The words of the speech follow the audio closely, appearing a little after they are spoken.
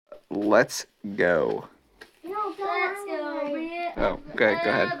let's go. Let's go, Bria. Oh, okay, go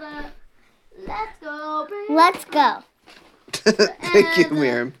ahead. Let's go, Bria. Let's go. Thank you,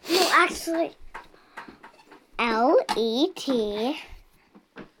 Miriam. No, actually, L-E-T.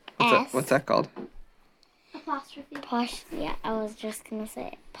 What's that called? Apostrophe. Yeah, I was just gonna say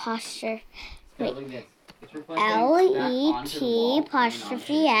it. Posture. Wait. L-E-T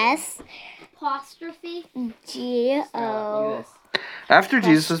apostrophe S Apostrophe. G-O. After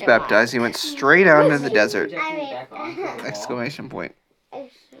Jesus was baptized, he went straight out into the desert. Exclamation. Exclamation point.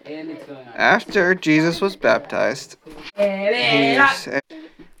 And it's going on. After Jesus was baptized,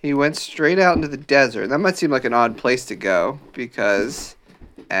 he went straight out into the desert. That might seem like an odd place to go because,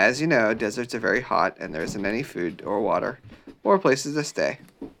 as you know, deserts are very hot and there isn't any food or water or places to stay.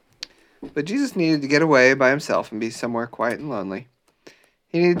 But Jesus needed to get away by himself and be somewhere quiet and lonely.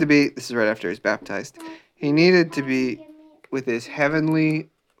 He needed to be, this is right after he was baptized, he needed to be with his heavenly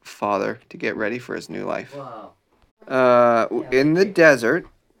Father to get ready for his new life. Wow. In the desert,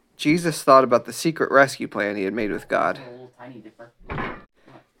 Jesus thought about the secret rescue plan he had made with God. A little tiny dipper.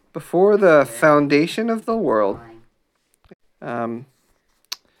 Before the foundation of the world, before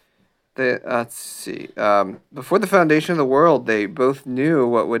the foundation of the world, they both knew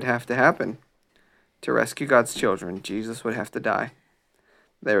what would have to happen. To rescue God's children, Jesus would have to die.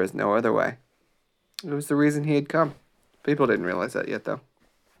 There was no other way. It was the reason he had come. People didn't realize that yet, though.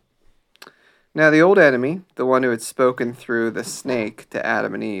 Now, the old enemy, the one who had spoken through the snake to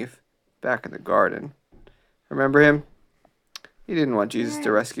Adam and Eve back in the garden, remember him? He didn't want Jesus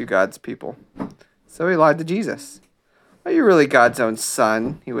to rescue God's people. So he lied to Jesus. Are you really God's own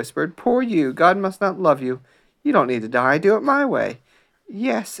son? He whispered. Poor you. God must not love you. You don't need to die. Do it my way.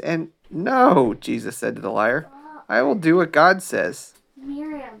 Yes and no, Jesus said to the liar. I will do what God says.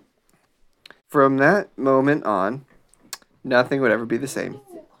 Miriam. From that moment on, nothing would ever be the same.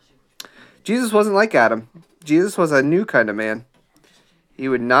 Jesus wasn't like Adam. Jesus was a new kind of man. He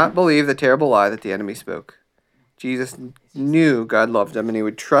would not believe the terrible lie that the enemy spoke. Jesus knew God loved him, and he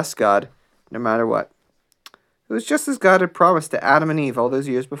would trust God no matter what. It was just as God had promised to Adam and Eve all those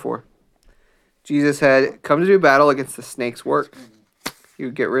years before. Jesus had come to do battle against the snake's work. He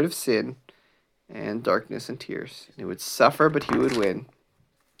would get rid of sin and darkness and tears. He would suffer, but he would win.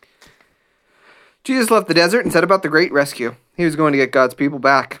 Jesus left the desert and set about the great rescue. He was going to get God's people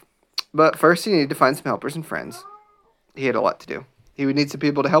back. But first he needed to find some helpers and friends. He had a lot to do. He would need some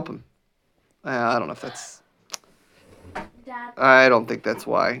people to help him. I don't know if that's... Dad. I don't think that's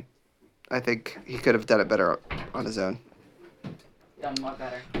why. I think he could have done it better on his own. Done what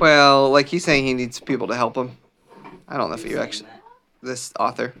better? Well, like he's saying he needs people to help him. I don't know if Who's you saying actually... that? This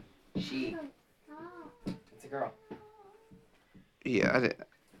author. She. It's a girl. Yeah,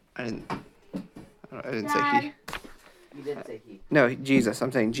 I didn't say Dad. he. You did say he. No, Jesus.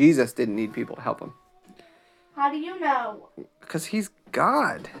 I'm saying Jesus didn't need people to help him. How do you know? Because he's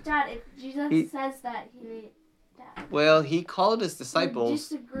God. Dad, if Jesus says that, he need Dad. Well, he called his You disciples...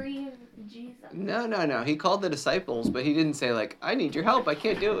 disagree with Jesus. No. He called the disciples, but he didn't say, like, I need your help. I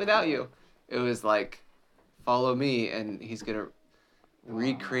can't do it without you. It was like, follow me, and he's going to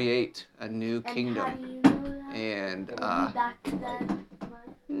recreate a new And kingdom. how do you know that? And, Are we back to that?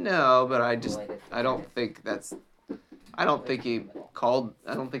 no, but I don't think he called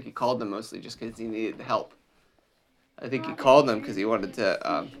them mostly just because he needed the help. I think he called them because he wanted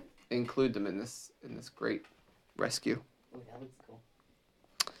to include them in this great rescue. Oh, that looks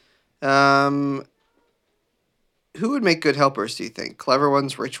cool. Who would make good helpers, do you think? Clever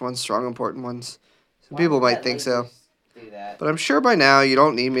ones, rich ones, strong, important ones? Some people might think so. Do that. But I'm sure by now you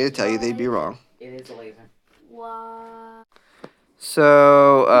don't need me to tell you they'd be wrong. It is a laser. What?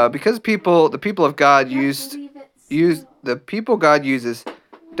 So, because the people of God You have used to leave it use still. the people God uses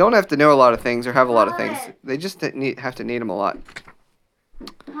don't have to know a lot of things or have a lot of things. They just have to need them a lot.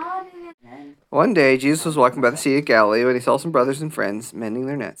 How did it? And One day, Jesus was walking by the Sea of Galilee when he saw some brothers and friends mending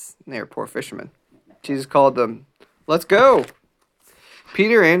their nets. They were poor fishermen. Jesus called them, "Let's go!"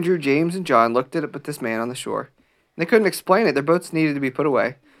 Peter, Andrew, James, and John looked at this man on the shore. They couldn't explain it. Their boats needed to be put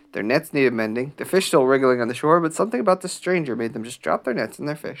away. Their nets needed mending. The fish still wriggling on the shore, but something about the stranger made them just drop their nets and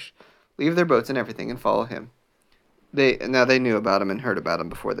their fish, leave their boats and everything, and follow him. They knew about him and heard about him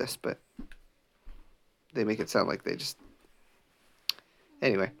before this, but they make it sound like they just...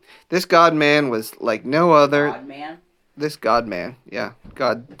 Anyway, this God-man was like no other... God man. This God-man, yeah,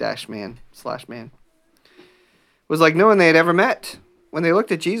 God-man/man, was like no one they had ever met. When they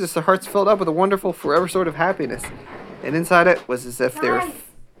looked at Jesus, their hearts filled up with a wonderful, forever sort of happiness. And inside it was as if they were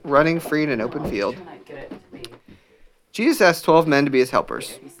running free in an open field. Can I get it to be? Jesus asked 12 men to be his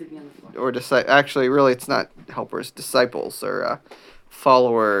helpers. He's sleeping on the floor. Or actually, really, it's not helpers, disciples, or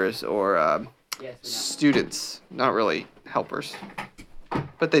followers or Yes, we students, not really helpers,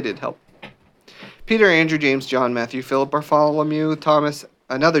 but they did help. Peter, Andrew, James, John, Matthew, Philip, Bartholomew, Thomas,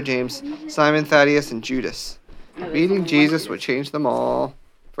 another James, Simon, Thaddeus, and Judas. know. No, there's Meeting only one Jesus Judas. would change them all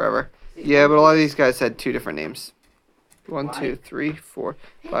forever. See, Yeah, one but a lot of Judas. these guys had 2 different names. 1, Why? 2, 3, 4,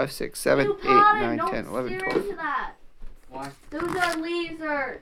 5, 6, 7, You 8, potted, 9, don't 10, 11, steer 12. into that. Why? Those are leaves or